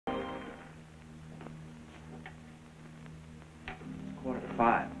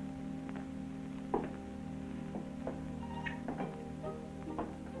5.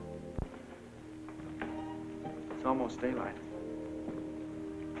 It's almost daylight.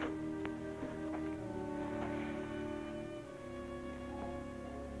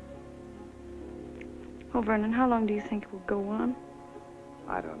 Oh, Vernon, how long do you think it will go on?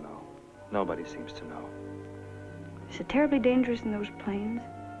 I don't know. Nobody seems to know. Is it terribly dangerous in those planes?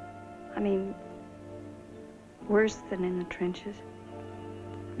 I mean, worse than in the trenches?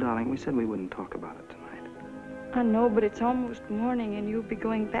 Darling, we said we wouldn't talk about it tonight. I know, but it's almost morning and you'll be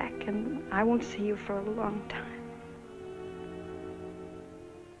going back and I won't see you for a long time.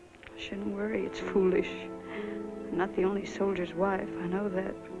 I shouldn't worry, it's foolish. I'm not the only soldier's wife, I know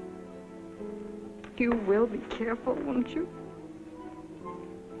that. You will be careful, won't you?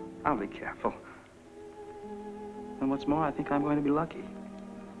 I'll be careful. And what's more, I think I'm going to be lucky.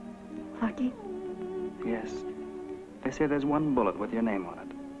 Lucky? Yes. They say there's one bullet with your name on it.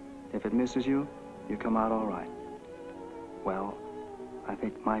 If it misses you, you come out all right. Well, I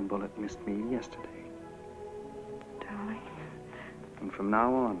think my bullet missed me yesterday. Darling. And from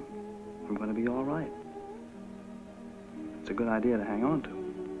now on, I'm going to be all right. It's a good idea to hang on to.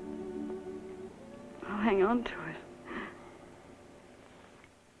 I'll hang on to it.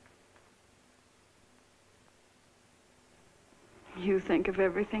 You think of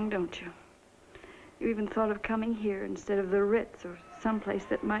everything, don't you? You even thought of coming here instead of the Ritz or someplace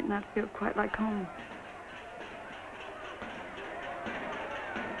that might not feel quite like home.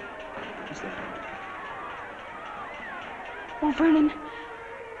 What's that? Oh, Vernon,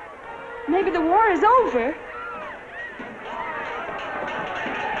 maybe the war is over.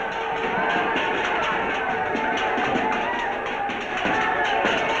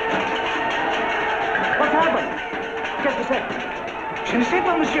 What's happened? Qu'est-ce que c'est? Je ne sais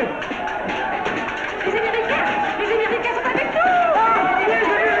pas, monsieur. Les Américains! Les Américains sont avec nous!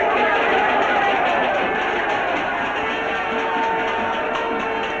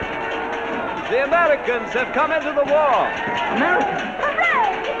 The Americans have come into the war. American?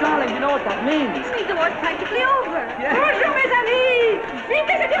 Hooray! Darling, you know what that means. It means the war's practically over. Yeah. Bonjour, mes amis! Vive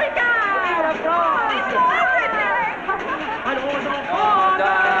les Américains! Vive la France! It's over! I don't want